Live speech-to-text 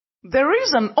There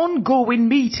is an ongoing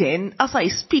meeting as I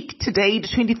speak today, the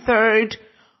 23rd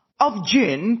of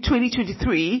June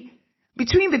 2023,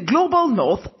 between the Global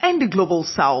North and the Global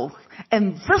South.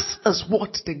 And this is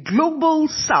what the Global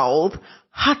South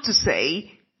had to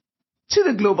say to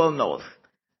the Global North.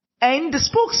 And the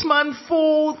spokesman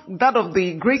for that of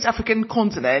the great African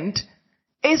continent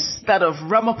is that of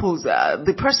Ramaphosa,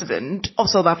 the president of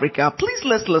South Africa. Please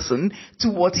let's listen to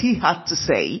what he had to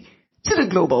say to the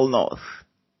Global North.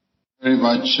 Very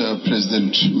much,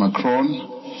 President Macron.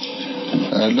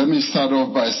 Let me start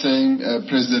off by saying,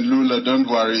 President Lula, don't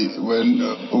worry, when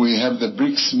we have the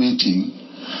BRICS meeting,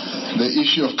 the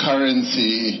issue of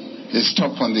currency is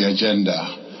top on the agenda,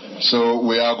 so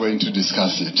we are going to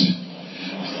discuss it.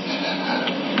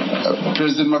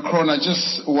 President Macron, I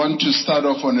just want to start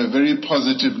off on a very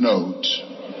positive note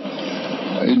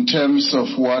in terms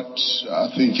of what I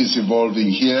think is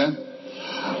evolving here.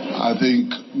 I think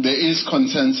there is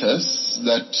consensus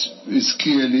that is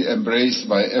clearly embraced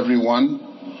by everyone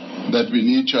that we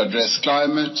need to address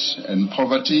climate and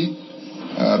poverty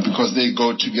because they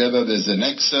go together. There's a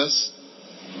nexus.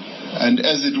 And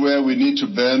as it were, we need to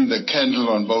burn the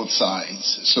candle on both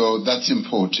sides. So that's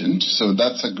important. So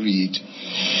that's agreed.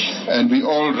 And we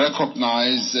all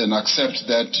recognize and accept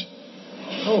that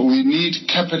we need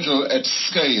capital at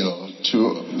scale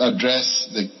to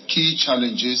address the key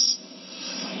challenges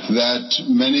that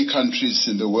many countries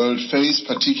in the world face,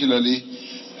 particularly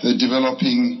the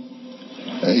developing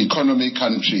economy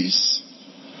countries.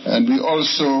 And we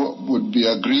also would be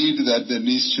agreed that there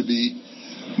needs to be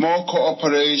more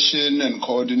cooperation and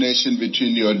coordination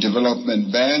between your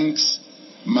development banks,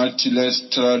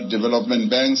 multilateral development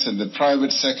banks, and the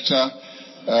private sector.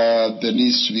 There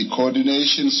needs to be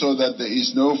coordination so that there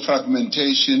is no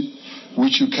fragmentation,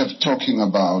 which you kept talking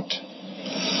about.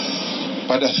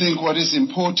 But I think what is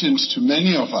important to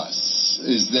many of us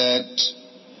is that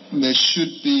there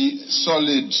should be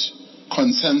solid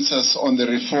consensus on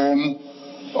the reform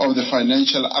of the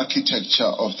financial architecture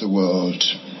of the world.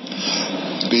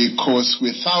 Because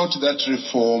without that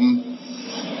reform,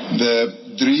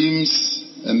 the dreams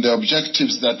and the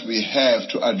objectives that we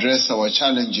have to address our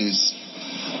challenges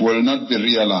will not be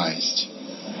realized.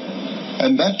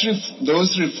 And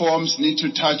those reforms need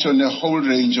to touch on a whole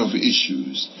range of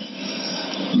issues.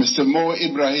 Mr. Mo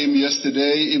Ibrahim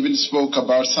yesterday even spoke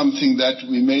about something that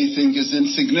we may think is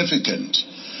insignificant,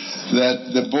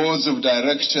 that the boards of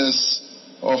directors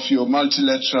of your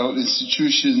multilateral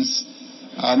institutions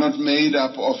are not made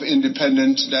up of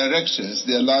independent directors.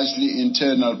 They are largely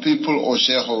internal people or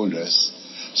shareholders.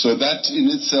 So that in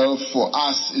itself, for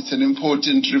us, it's an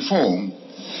important reform.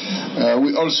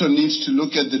 We also need to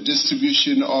look at the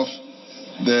distribution of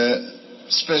the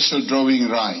special drawing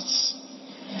rights.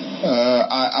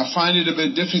 I find it a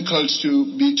bit difficult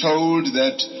to be told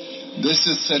that this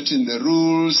is set in the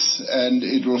rules and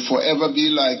it will forever be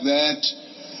like that,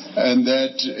 and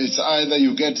that it's either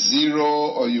you get 0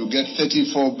 or you get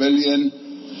 34 billion.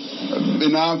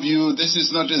 In our view, this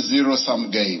is not a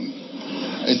zero-sum game.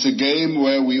 It's a game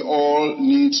where we all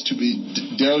need to be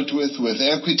dealt with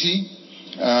equity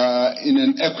in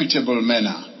an equitable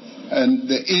manner. And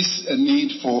there is a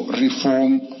need for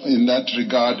reform in that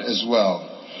regard as well.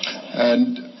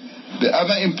 And the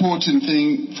other important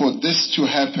thing for this to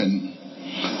happen,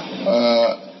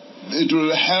 it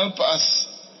will help us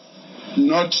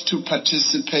not to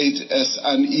participate as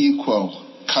unequal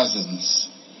cousins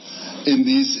in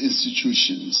these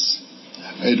institutions.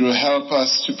 It will help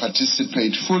us to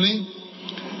participate fully,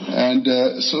 and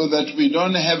so that we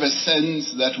don't have a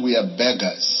sense that we are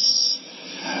beggars,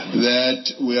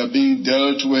 that we are being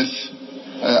dealt with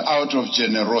out of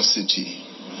generosity.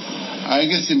 I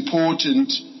think it's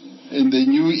important in the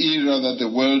new era that the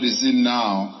world is in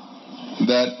now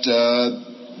that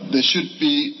there should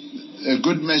be a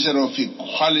good measure of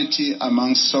equality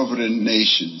among sovereign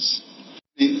nations.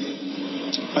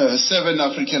 7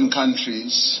 African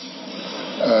countries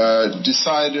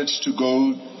decided to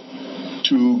go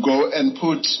and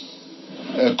put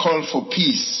a call for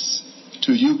peace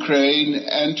to Ukraine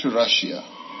and to Russia.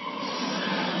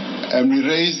 And we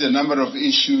raised a number of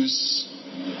issues.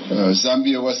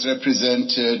 Zambia was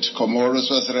represented, Comoros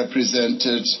was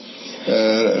represented,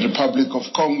 Republic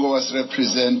of Congo was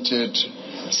represented,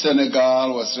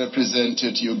 Senegal was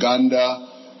represented, Uganda,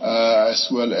 as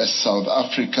well as South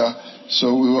Africa.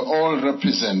 So we were all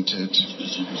represented,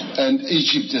 and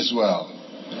Egypt as well.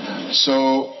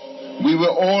 So we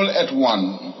were all at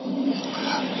one,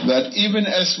 that even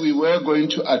as we were going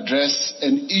to address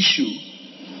an issue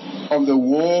of the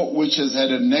war which has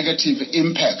had a negative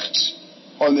impact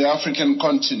on the African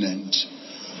continent,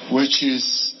 which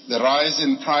is the rise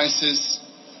in prices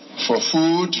for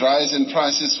food, rise in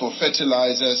prices for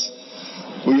fertilizers,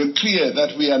 we were clear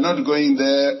that we are not going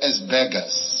there as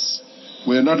beggars.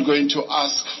 We are not going to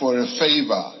ask for a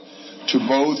favor to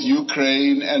both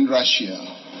Ukraine and Russia.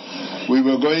 We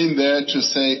were going there to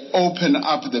say, open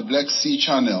up the Black Sea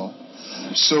Channel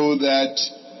so that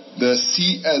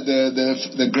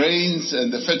the grains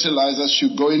and the fertilizers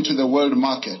should go into the world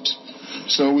market.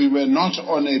 So we were not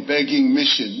on a begging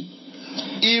mission,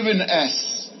 even as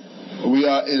we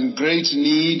are in great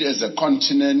need as a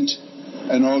continent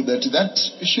and all that. That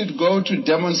should go to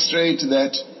demonstrate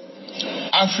that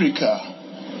Africa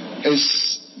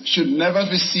should never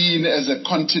be seen as a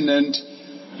continent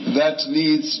that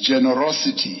needs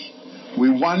generosity. We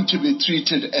want to be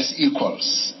treated as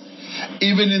equals.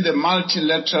 Even in the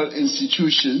multilateral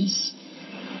institutions,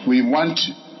 we want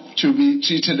to be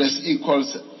treated as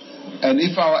equals. And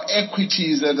if our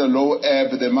equity is at a low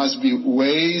ebb, there must be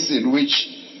ways in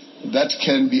which that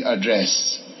can be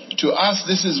addressed. To us,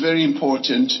 this is very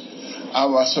important.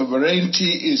 Our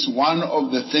sovereignty is one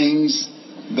of the things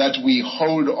that we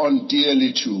hold on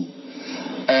dearly to.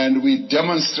 And we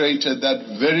demonstrated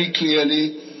that very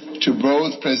clearly to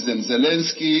both President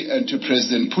Zelensky and to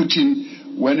President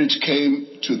Putin when it came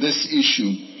to this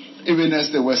issue. Even as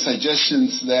there were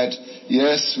suggestions that,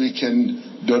 yes, we can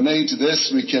donate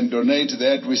this, we can donate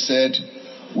that, we said,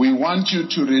 we want you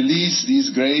to release these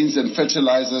grains and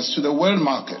fertilizers to the world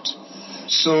market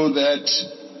so that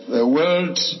the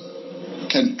world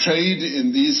can trade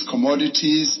in these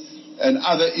commodities and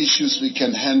other issues we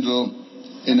can handle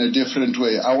in a different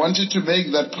way. I wanted to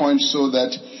make that point so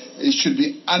that it should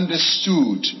be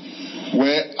understood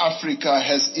where Africa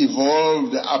has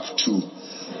evolved up to.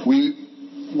 We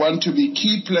want to be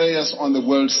key players on the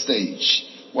world stage,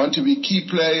 want to be key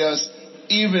players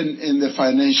even in the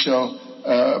financial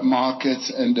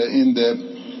markets and in the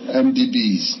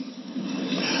MDBs.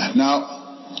 Now,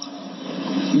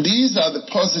 these are the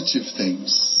positive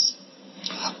things.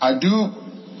 I do,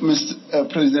 Mr.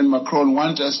 President Macron,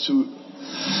 want us to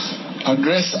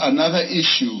address another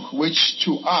issue which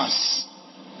to us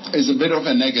is a bit of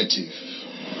a negative.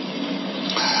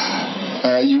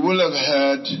 You will have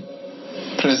heard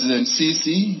President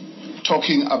Sisi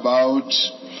talking about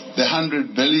the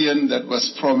 100 billion that was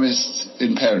promised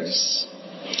in Paris.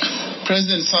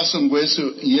 President Sassou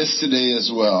Nguesso yesterday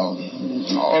as well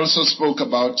also spoke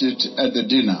about it at the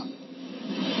dinner.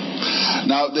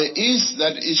 Now there is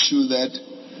that issue that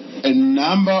a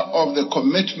number of the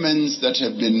commitments that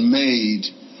have been made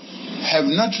have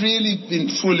not really been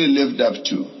fully lived up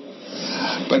to.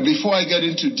 But before I get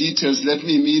into details, let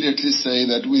me immediately say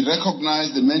that we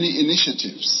recognize the many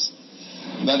initiatives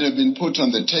that have been put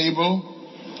on the table,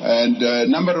 and a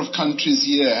number of countries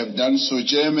here have done so.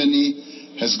 Germany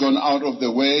has gone out of the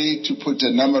way to put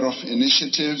a number of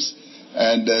initiatives,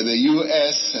 and the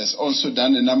US has also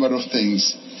done a number of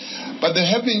things. But there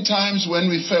have been times when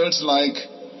we felt like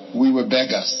we were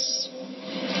beggars.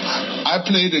 I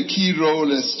played a key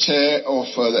role as chair of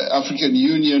the African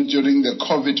Union during the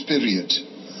COVID period.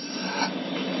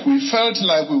 We felt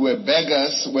like we were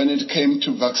beggars when it came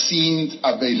to vaccine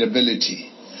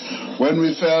availability, when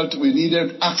we felt we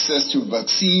needed access to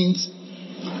vaccines,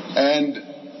 and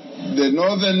the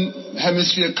northern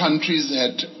hemisphere countries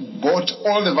had bought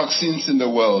all the vaccines in the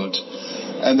world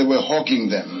and they were hogging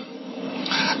them.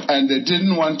 And they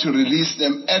didn't want to release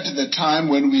them at the time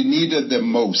when we needed them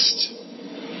most.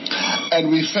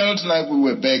 And we felt like we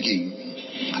were begging.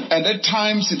 And at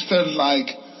times it felt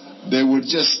like they would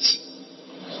just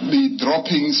be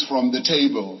droppings from the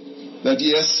table. That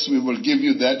yes, we will give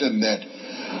you that and that.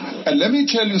 And let me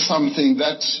tell you something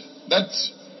that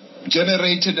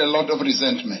generated a lot of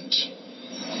resentment.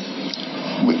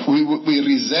 We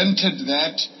resented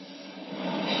that,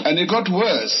 and it got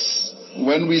worse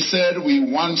when we said we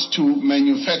want to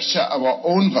manufacture our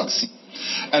own vaccine.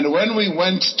 And when we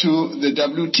went to the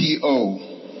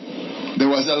WTO, there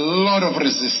was a lot of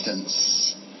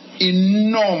resistance,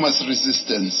 enormous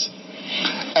resistance.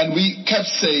 And we kept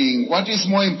saying, what is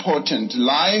more important,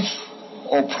 life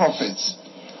or profits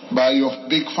by your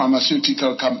big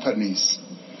pharmaceutical companies?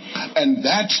 And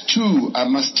that too, I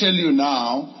must tell you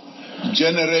now,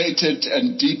 generated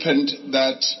and deepened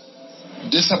that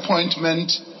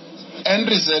disappointment and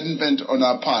resentment on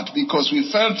our part, because we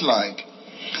felt like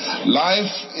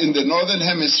life in the northern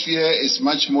hemisphere is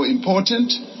much more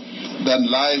important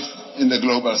than life in the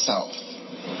global south.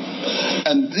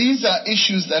 And these are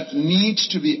issues that need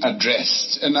to be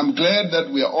addressed. And I'm glad that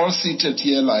we are all seated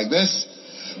here like this,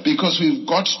 because we've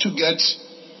got to get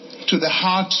to the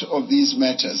heart of these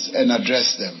matters and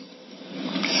address them.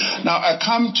 Now I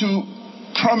come to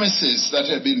promises that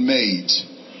have been made.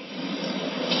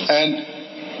 And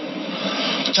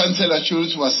Chancellor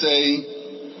Scholz was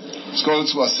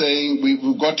saying,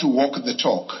 we've got to walk the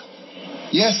talk.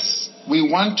 Yes, we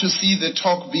want to see the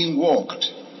talk being walked.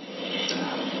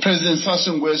 President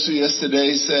Sassou Nguesso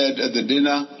yesterday said at the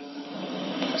dinner,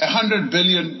 $100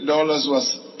 billion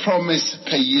was promised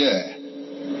per year.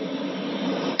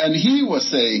 And he was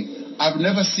saying, I've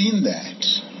never seen that.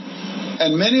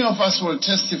 And many of us will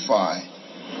testify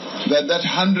that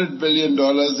 $100 billion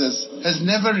has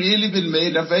never really been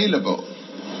made available.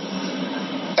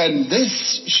 And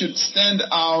this should stand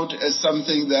out as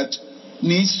something that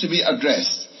needs to be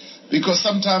addressed. Because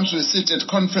sometimes we sit at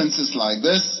conferences like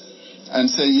this and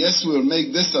say, yes, we'll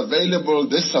make this available,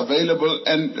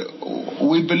 and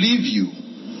we believe you.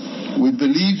 We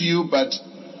believe you, but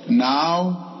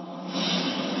now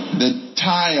the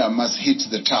tire must hit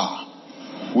the tar.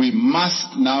 We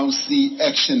must now see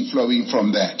action flowing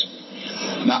from that.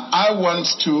 Now, I want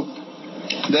to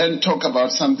then talk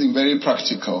about something very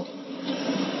practical.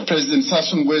 President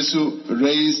Sassou Nguesso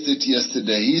raised it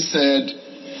yesterday. He said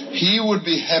he would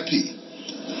be happy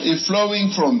if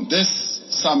flowing from this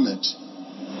summit,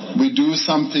 we do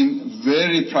something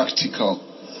very practical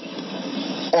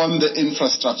on the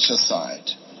infrastructure side.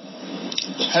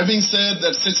 Having said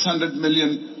that 600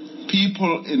 million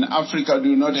people in Africa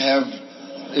do not have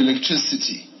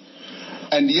electricity,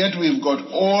 and yet we've got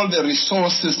all the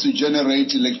resources to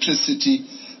generate electricity,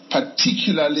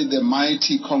 particularly the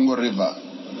mighty Congo River,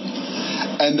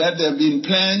 and that there have been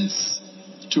plans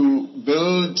to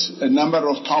build a number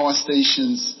of power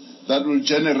stations that will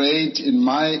generate, in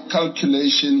my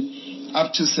calculation,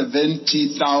 up to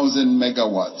 70,000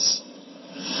 megawatts.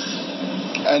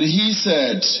 And he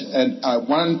said, and I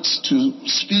want to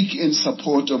speak in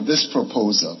support of this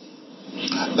proposal,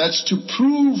 that to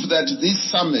prove that these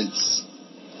summits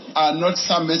are not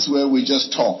summits where we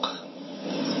just talk,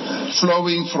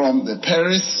 flowing from the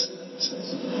Paris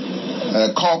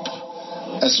COP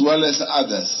as well as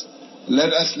others,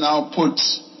 let us now put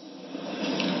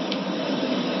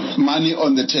money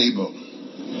on the table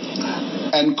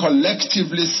and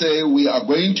collectively say we are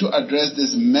going to address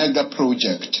this mega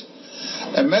project.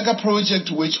 A mega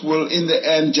project which will in the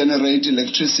end generate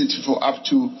electricity for up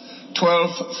to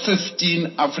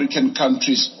 15 African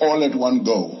countries all at one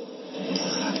go.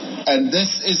 And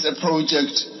this is a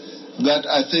project that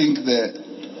I think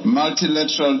the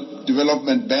multilateral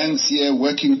development banks here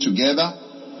working together,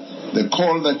 the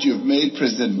call that you've made,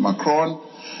 President Macron,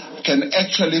 can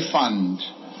actually fund.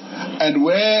 And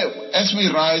where, as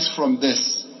we rise from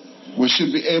this, we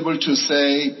should be able to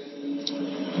say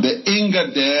the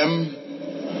Inga Dam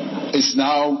is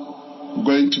now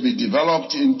going to be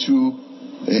developed into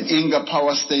the Inga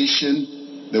Power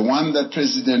Station, the one that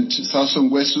President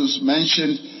Sassou Nguesso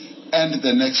mentioned, and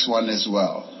the next one as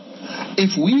well.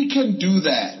 If we can do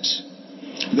that,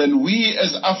 then we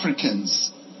as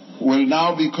Africans will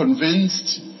now be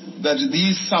convinced that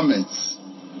these summits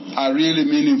are really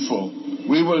meaningful.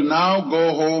 We will now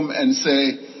go home and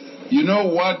say, you know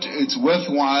what, it's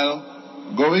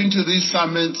worthwhile going to these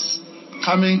summits,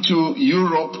 coming to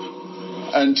Europe,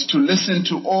 and to listen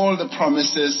to all the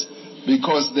promises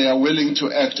because they are willing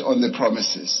to act on the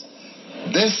promises.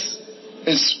 This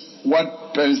is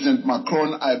what President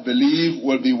Macron, I believe,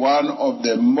 will be one of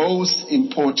the most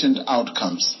important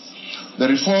outcomes. The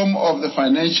reform of the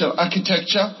financial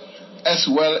architecture as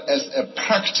well as a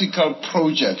practical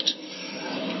project,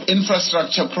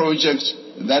 infrastructure project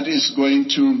that is going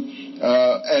to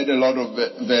add a lot of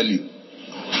value.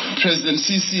 President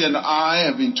Sisi and I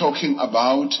have been talking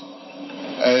about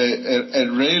a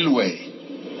railway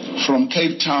from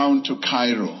Cape Town to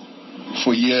Cairo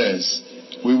for years.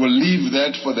 We will leave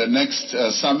that for the next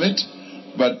summit,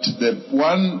 but the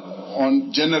one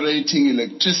on generating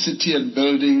electricity and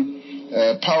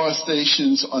building power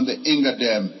stations on the Inga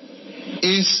Dam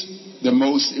is the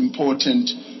most important,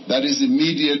 that is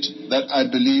immediate, that I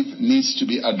believe needs to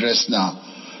be addressed now.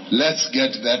 Let's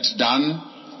get that done,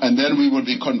 and then we will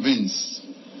be convinced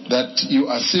that you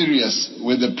are serious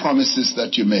with the promises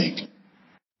that you make.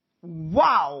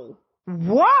 Wow!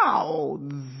 Wow!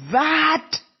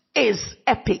 That is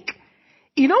epic.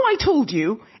 You know, I told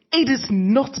you, it is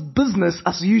not business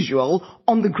as usual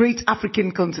on the great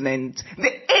African continent.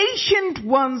 The ancient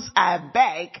ones are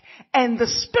back, and the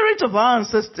spirit of our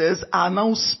ancestors are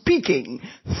now speaking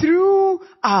through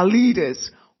our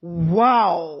leaders.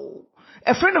 Wow!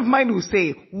 A friend of mine will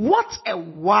say, what a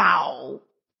wow!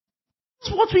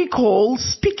 It's what we call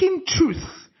speaking truth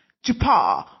to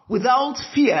power without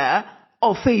fear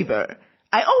or favor.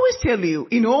 I always tell you,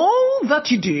 in all that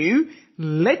you do,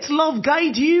 let love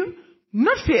guide you,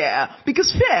 not fear,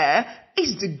 because fear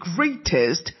is the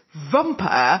greatest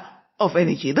vampire of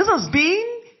energy. This has been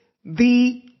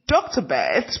the Dr.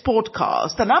 Beth's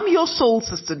podcast, and I'm your soul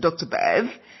sister, Dr.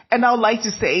 Beth, and I would like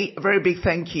to say a very big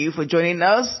thank you for joining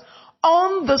us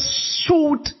on the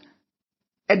short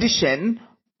edition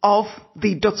of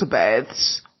the Dr.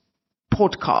 Beth's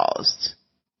podcast.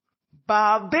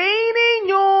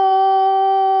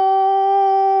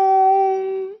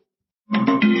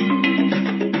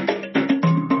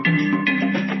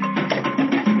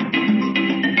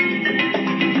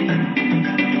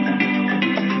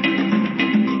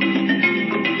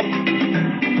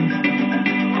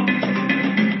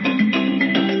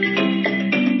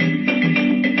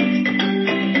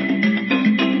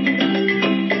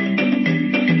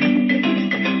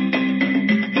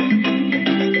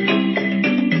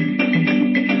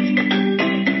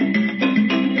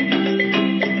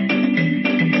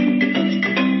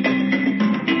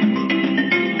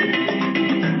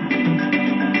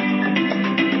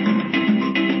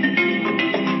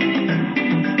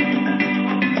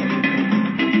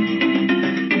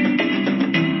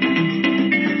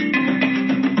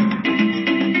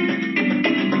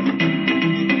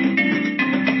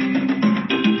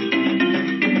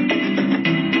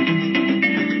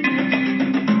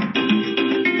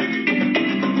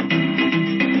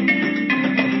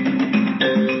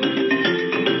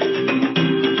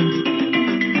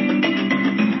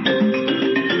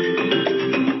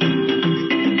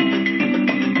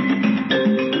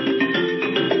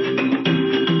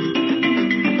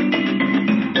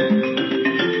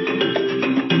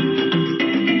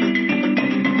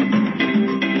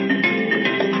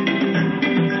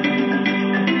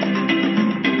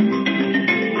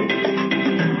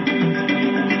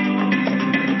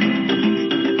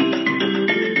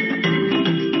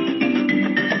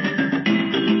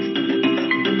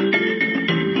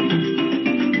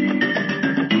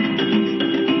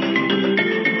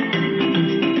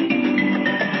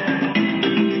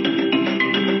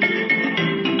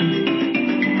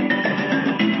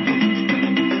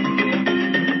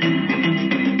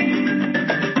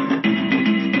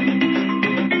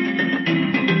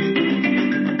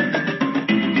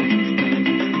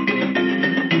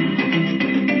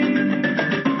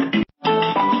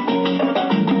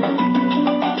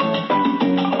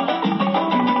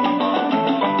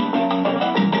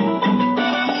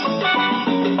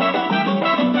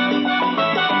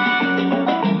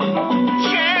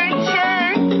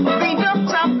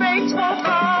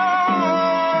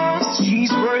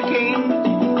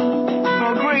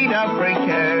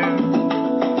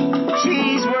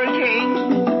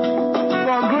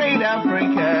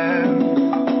 Africa.